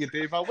dig at you,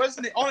 Dave. I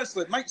wasn't.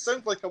 Honestly, it might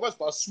sound like I was,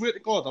 but I swear to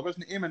God, I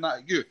wasn't aiming that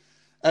at you.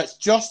 It's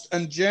just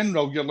in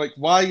general, you're like,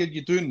 why are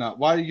you doing that?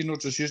 Why are you not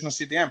just using a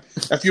CDM?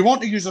 If you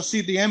want to use a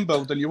CDM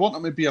build and you want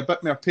them to be a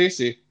bit more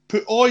pacey,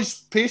 put all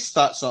his pace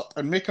stats up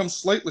and make him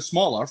slightly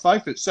smaller,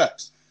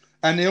 5'6",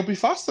 and he'll be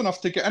fast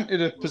enough to get into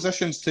the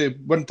positions to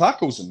win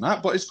tackles and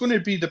that. But it's going to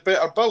be the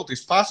better build.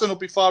 His passing will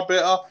be far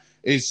better.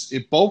 His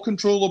ball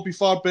control will be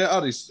far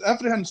better.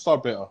 Everything's far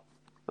better.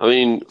 I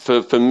mean,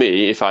 for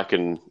me, if I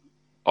can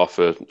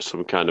offer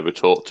some kind of a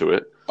talk to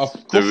it,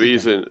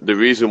 the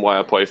reason why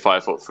I play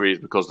 5'3" is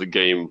because the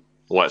game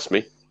lets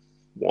me.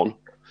 One,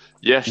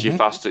 yes, you're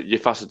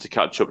faster to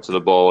catch up to the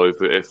ball.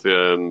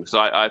 Because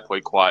I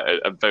play quite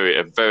a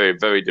very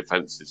very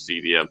defensive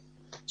CDM,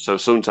 so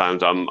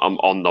sometimes I'm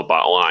on the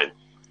back line.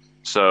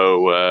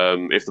 So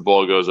if the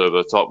ball goes over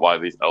the top,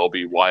 like these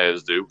LB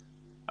wires do,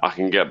 I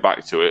can get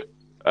back to it.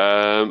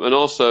 And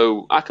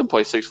also, I can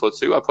play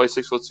 6'2". I played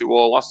 6'2"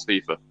 all last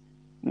FIFA,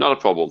 not a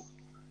problem.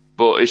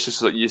 But it's just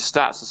that your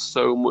stats are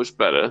so much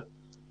better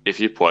if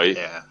you play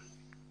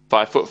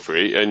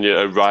 5'3" and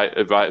you're a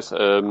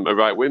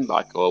right wing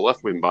back or a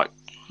left wing back.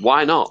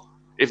 Why not?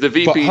 If the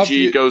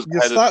VPG goes,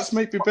 your stats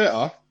might be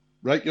better,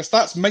 right? Your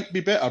stats might be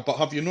better, but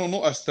have you not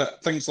noticed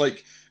that things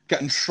like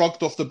getting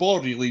shrugged off the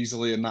ball really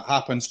easily, and that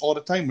happens all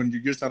the time when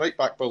you're using a right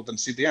back build in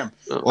CDM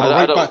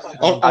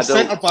or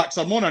centre backs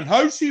are moaning,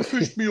 how's he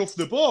pushed me off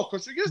the ball?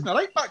 Because you're using a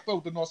right back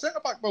build and not a centre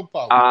back build,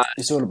 pal.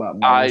 It's all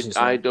about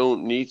I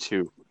don't need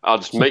to. I'll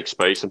just make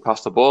space and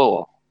pass the ball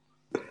off.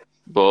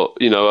 But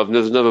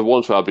there's never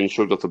once where I've been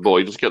shrugged off the ball.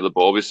 You just get the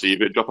ball,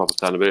 receive it, drop off a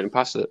tiny bit, and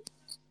pass it.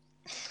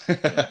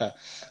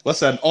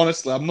 Listen,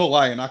 honestly, I'm not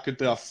lying. I could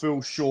do a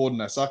full show on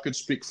this. I could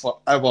speak for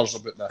hours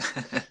about this.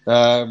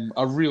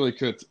 I really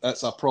could.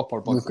 It's a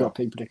proper bugger. We've got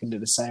people that can do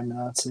the same in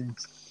our team.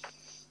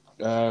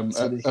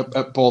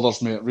 It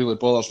bothers me. It really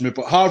bothers me.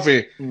 But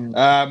Harvey,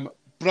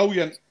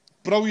 brilliant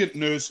brilliant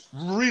news.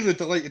 Really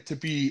delighted to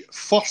be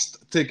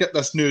first to get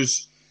this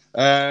news.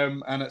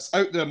 And it's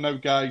out there now,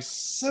 guys.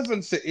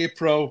 7th of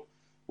April,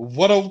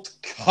 World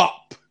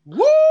Cup.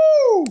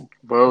 Woo!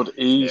 World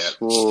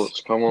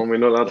Esports. Come on, we're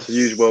not allowed to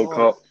use World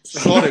Cup.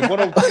 Sorry,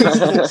 World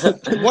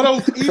Esports.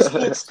 World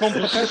Esports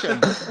competition.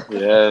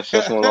 Yes,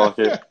 that's more like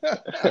it.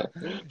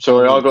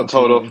 Sorry, I got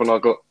told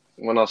off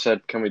when I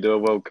said, "Can we do a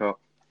World Cup?"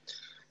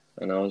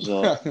 And I was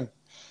like,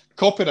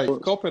 Copyright.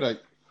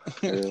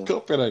 Yeah.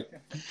 Copyright.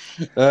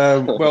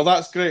 Well,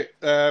 that's great.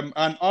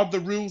 And are the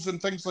rules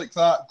and things like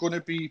that going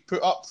to be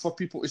put up for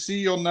people to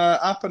see on the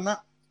app and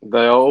that?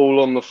 they are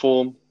all on the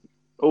form.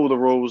 All the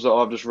rules that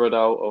I've just read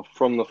out are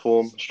from the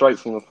form, straight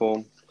from the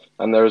form,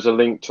 and there is a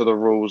link to the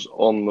rules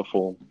on the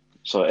form.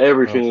 So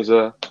everything is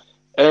there.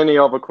 Any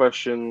other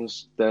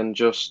questions, then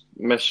just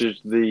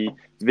message the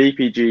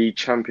VPG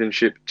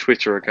Championship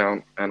Twitter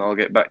account, and I'll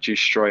get back to you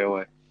straight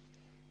away.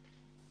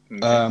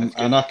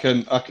 And I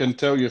can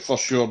tell you for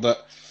sure that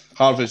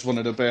Harvey's one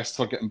of the best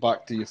for getting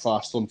back to you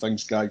fast on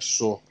things, guys.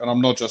 So, and I'm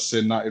not just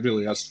saying that; he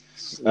really is.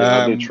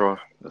 Yeah, I do try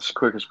as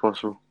quick as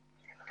possible.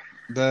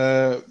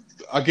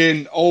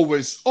 Again,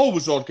 always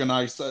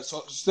organised.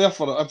 It's there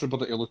for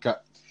everybody to look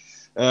at.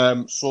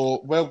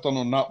 So well done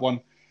on that one.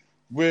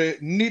 We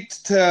need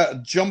to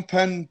jump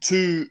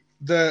into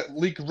the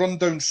league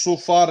rundown so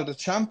far of the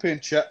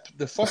Championship,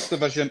 the First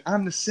Division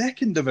and the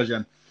Second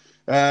Division.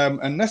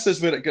 And this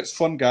is where it gets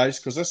fun, guys,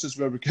 because this is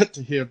where we get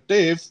to hear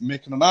Dave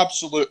making an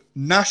absolute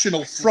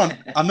national front.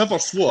 I never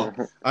swore.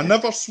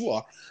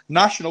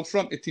 National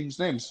front of teams'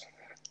 names.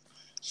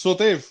 So,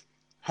 Dave,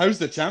 how's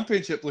the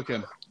Championship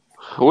looking?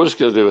 We're just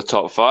going to do a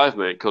top 5,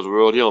 mate, because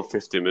we're already on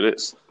 50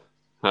 minutes.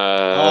 Do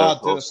the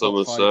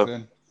top 5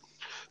 then.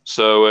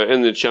 So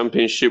in the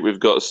Championship, we've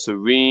got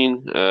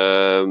Serene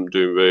doing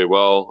very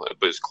well,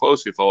 but it's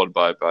closely followed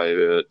by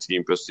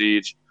Team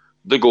Prestige,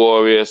 The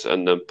Glorious,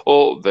 and then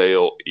Port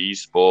Vale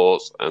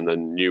Esports, and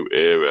then New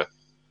Era.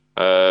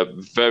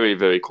 Very,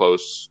 very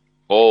close.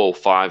 All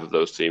 5 of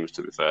those teams,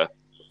 to be fair.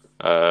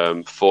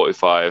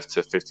 45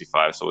 to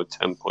 55, so with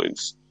 10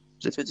 points.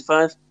 Is it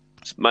 55?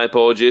 My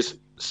apologies,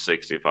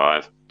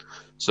 65.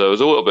 So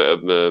there's a little bit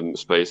of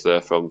space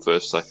there from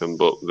first, second,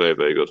 but very,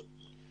 very good.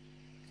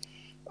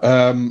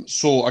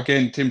 So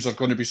again, teams are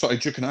going to be sort of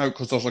duking it out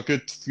because there's a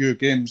good few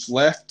games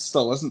left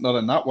still, isn't there,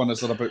 in that one? Is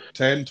there about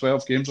 10,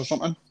 12 games or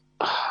something?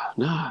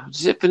 No.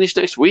 Does it finish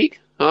next week,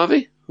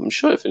 Harvey? I'm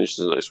sure it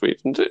finishes next week,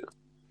 doesn't it?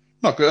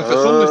 No, if it's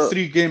only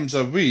 3 games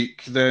a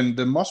week, then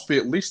there must be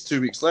at least 2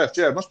 weeks left.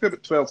 Yeah, it must be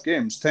about 12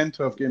 games, 10,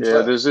 12 games left.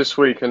 Yeah, there's this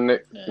week and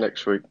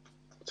next week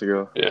to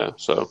go. Yeah,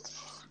 so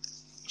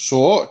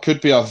it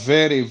could be a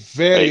very,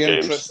 very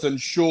interesting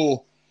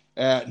show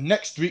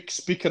next week,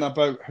 speaking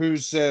about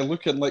who's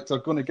looking like they're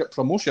going to get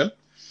promotion.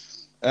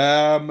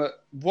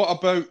 What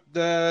about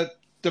the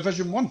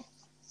Division 1?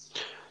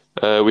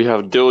 We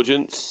have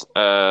Diligence,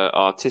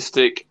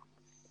 Artistic,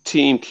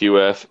 Team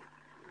QF,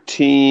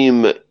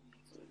 Team...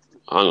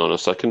 Hang on a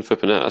second,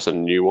 flipping it. That's a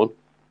new one.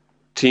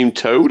 Team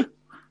Toad?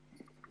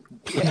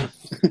 Yeah.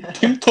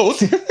 Team Toad?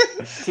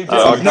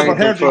 I can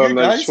confirm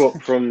they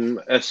swapped from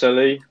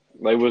SLE.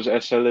 They was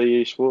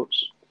SLE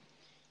Esports.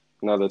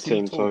 Now they're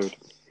Team Toad.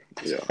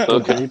 Yeah.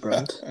 Okay.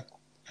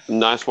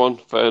 Nice one.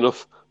 Fair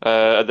enough.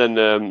 And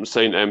then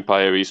Saint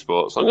Empire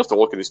Esports. I'm going to have to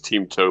look at this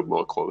Team Toad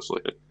more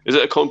closely. Is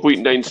it a complete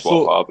name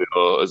swap, Harvey,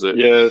 or is it?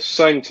 Yeah,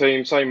 same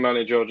team, same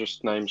manager,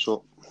 just name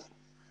swap.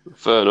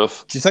 Fair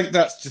enough. Do you think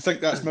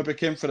that's maybe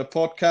came for the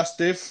podcast,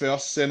 Dave, for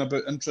us saying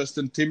about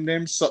interesting team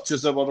names such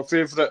as our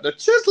favourite, the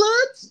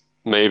Chislets?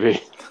 Maybe.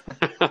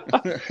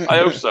 I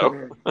hope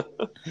so.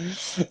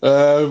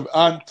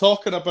 And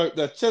talking about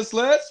the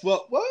Chislets,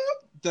 what?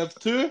 Div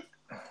 2?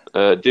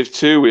 Div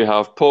 2, we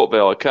have Port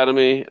Vale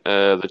Academy,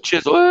 the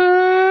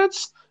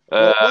Chislets.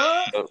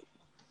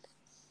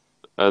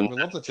 And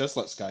we love the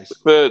Chislets, guys.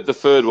 The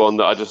third one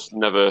that I just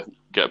never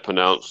get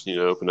pronounced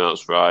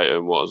right,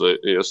 and what is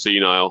it?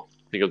 Senile.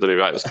 I think I've done it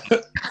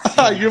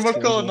right. You were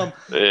calling them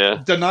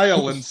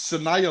denial and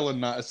senile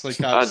and that. It's like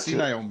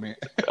senile, mate.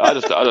 I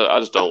just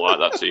don't like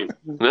that team.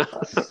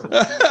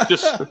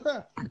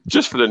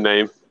 just for the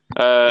name.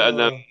 And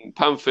then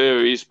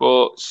Panthera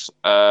Esports,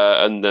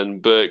 and then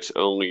Berks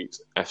Elite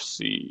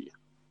FC.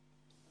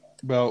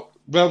 Well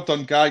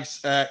done, guys.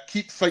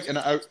 Keep fighting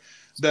it out.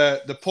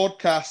 The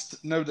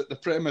podcast, now that the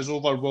Prem is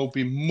over, will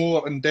be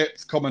more in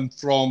depth coming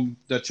from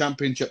the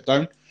Championship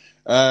down.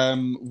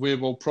 We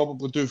will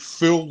probably do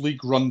full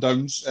league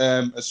rundowns,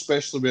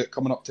 especially with it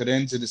coming up to the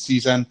end of the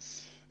season,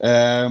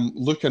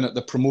 looking at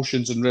the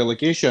promotions and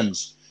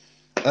relegations.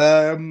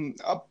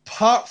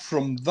 Apart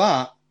from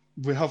that,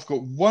 we have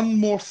got one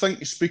more thing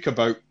to speak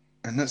about,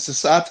 and it's a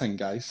sad thing,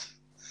 guys.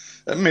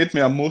 It made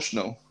me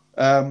emotional.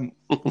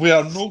 We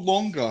are no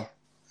longer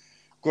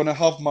going to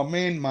have my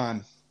main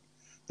man,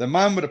 the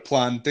man with a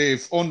plan,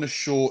 Dave, on the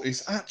show.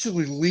 He's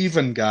actually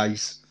leaving,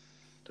 guys.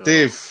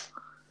 Dave,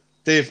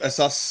 it's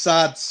a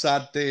sad,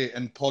 sad day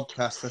in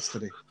podcast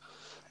history.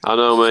 I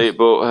know, mate,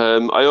 but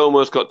I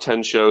almost got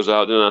 10 shows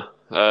out, didn't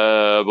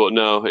But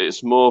no,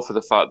 it's more for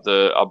the fact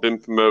that I've been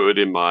promoted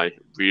in my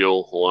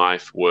real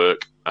life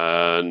work,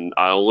 and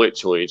I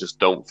literally just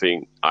don't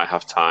think I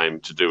have time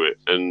to do it.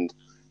 And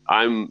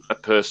I'm a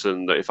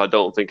person that if I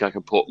don't think I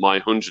can put my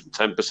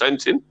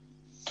 110% in,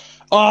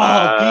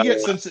 be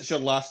it since it's your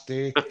last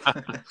day.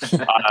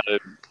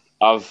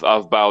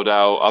 I've bowed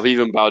out. I've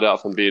even bowed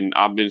out from being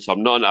admin, so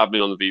I'm not an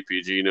admin on the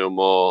VPG no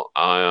more.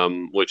 I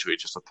am literally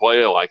just a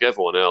player like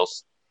everyone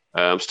else.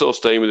 I'm still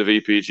staying with the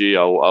VPG.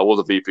 I was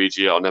a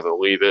VPG. I'll never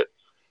leave it.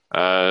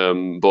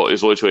 But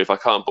it's literally if I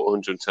can't put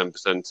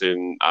 110%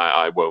 in,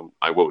 I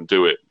won't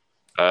do it.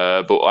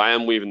 But I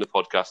am leaving the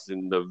podcast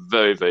in the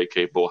very, very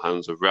capable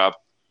hands of Rab.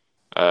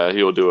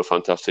 He'll do a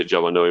fantastic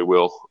job. I know he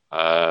will.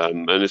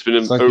 And it's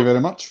been Thank you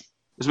very much.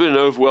 It's been an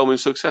overwhelming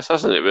success,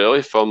 hasn't it?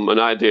 Really, from an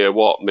idea,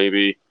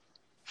 maybe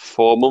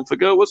 4 months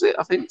ago, was it?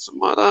 I think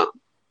something like that.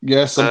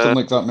 Yeah, something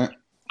like that, mate.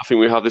 I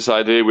think we had this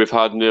idea. We've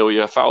had nearly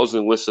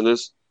 1,000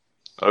 listeners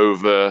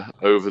over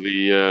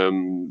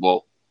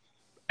the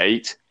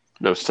 8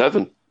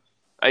 podcasts.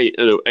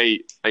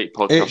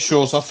 8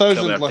 shows,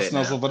 1,000 Still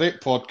listeners now. over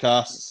 8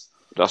 podcasts.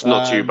 That's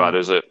not too bad,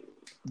 is it?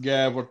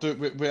 Yeah,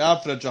 we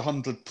average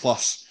 100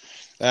 plus.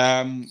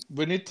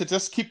 We need to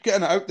just keep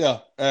getting it out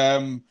there.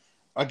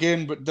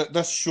 Again, but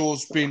this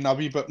show's been a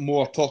wee bit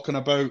more talking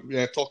to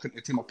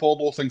Team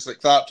Apollo, things like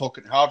that,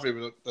 talking to Harvey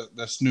with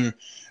this new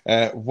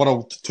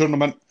world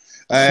tournament.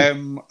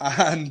 So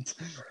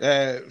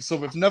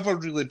we've never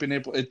really been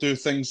able to do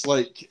things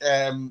like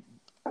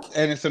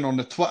anything on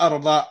the Twitter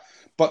or that.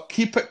 But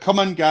keep it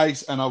coming,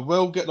 guys, and I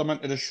will get them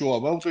into the show. I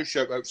will do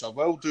shout-outs. I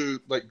will do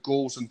like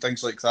goals and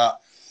things like that.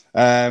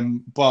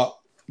 But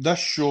this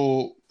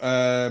show,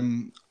 I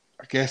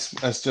guess,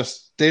 is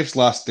just Dave's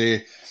last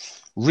day.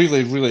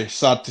 Really, really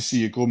sad to see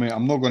you go, mate.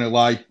 I'm not going to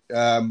lie.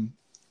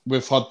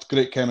 We've had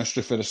great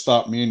chemistry for the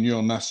start, me and you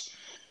on this.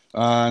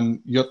 And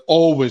you're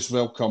always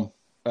welcome.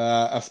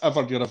 If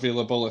ever you're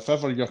available, if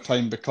ever your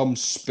time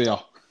becomes spare,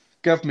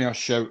 give me a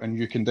shout and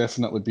you can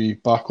definitely be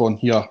back on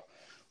here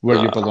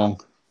where you belong.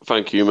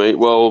 Thank you, mate.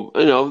 Well,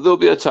 there'll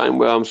be a time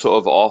where I'm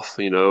sort of off,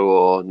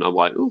 or I'm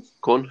like, oh,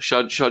 come on,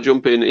 should I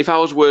jump in? If I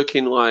was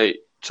working like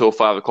till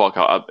 5 o'clock,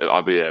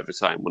 I'd be there every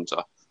time, wouldn't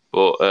I?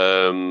 But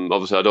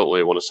obviously, I don't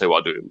really want to say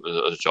what I do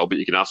as a job, but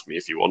you can ask me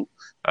if you want.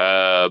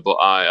 But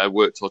I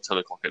work till 10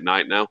 o'clock at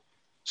night now,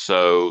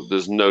 so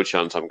there's no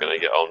chance I'm going to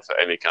get on for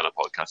any kind of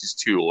podcast. It's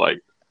too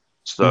late.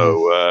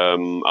 So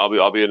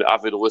I'll be an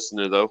avid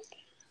listener though,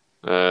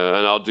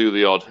 and I'll do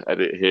the odd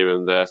edit here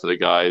and there for the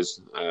guys,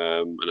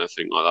 and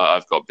everything like that.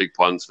 I've got big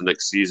plans for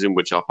next season,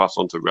 which I'll pass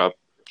on to Rab.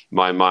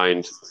 My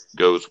mind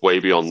goes way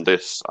beyond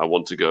this. I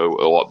want to go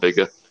a lot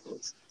bigger.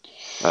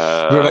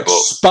 We're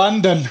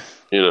expanding.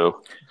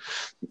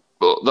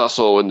 But that's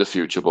all in the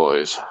future,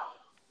 boys.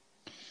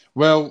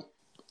 Well,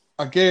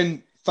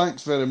 again,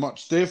 thanks very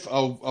much, Dave.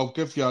 I'll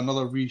give you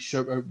another wee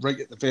shout out right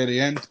at the very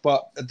end.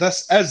 But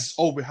this is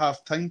all we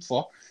have time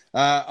for.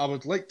 I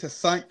would like to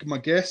thank my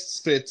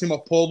guests for Team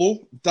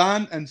Apollo,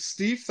 Dan and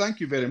Steve. Thank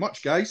you very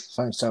much, guys.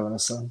 Thanks for having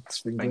us on.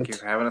 It's been Thank good. you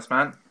for having us,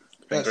 man.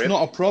 It's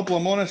not a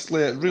problem,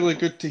 honestly. It's really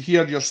good to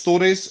hear your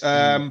stories.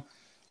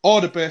 All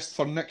the best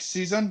for next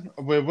season.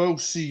 We will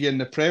see you in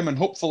the Prem, and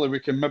hopefully we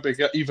can maybe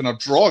get even a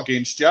draw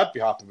against you. I'd be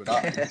happy with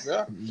that.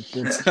 Yeah.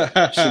 Good.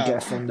 Should get a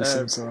friend of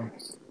some sort.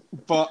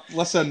 But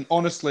listen,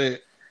 honestly,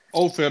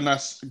 all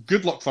fairness,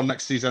 good luck for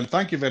next season.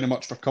 Thank you very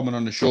much for coming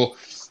on the show.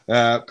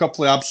 A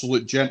couple of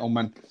absolute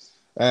gentlemen.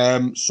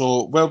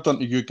 So well done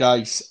to you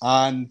guys.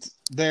 And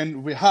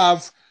then we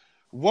have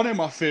one of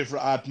my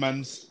favourite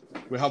admins.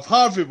 We have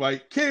Harvey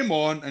White, came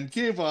on and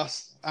gave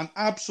us an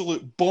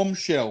absolute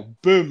bombshell.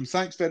 Boom.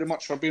 Thanks very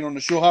much for being on the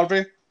show,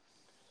 Harvey.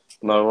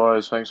 No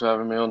worries. Thanks for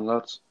having me on,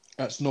 lads.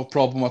 That's no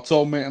problem at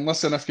all, mate. And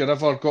listen, if you've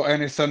ever got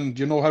anything,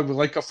 you know how we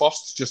like a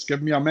first, just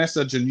give me a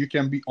message and you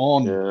can be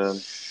on. Yeah,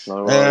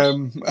 no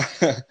worries.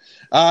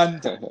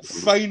 And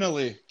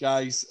finally,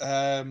 guys,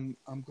 I'm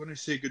going to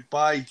say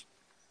goodbye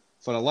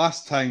for the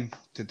last time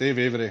to Dave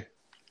Avery.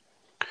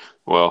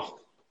 Well,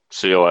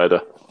 see you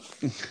later.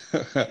 It's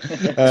a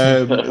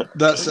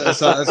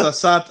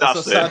sad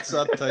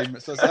time.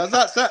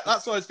 That's it.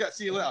 That's all he's got.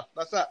 See you later.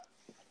 That's it.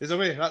 He's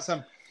away. That's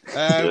him.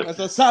 It's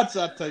a sad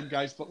time,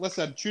 guys. But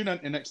listen, tune in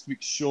to next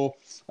week's show.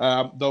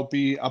 There'll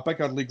be a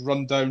bigger league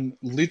rundown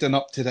leading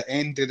up to the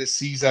end of the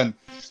season.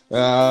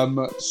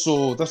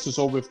 So this is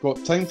all we've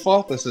got time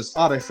for. This is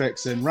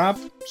RFX and Rab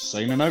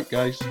signing out,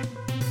 guys.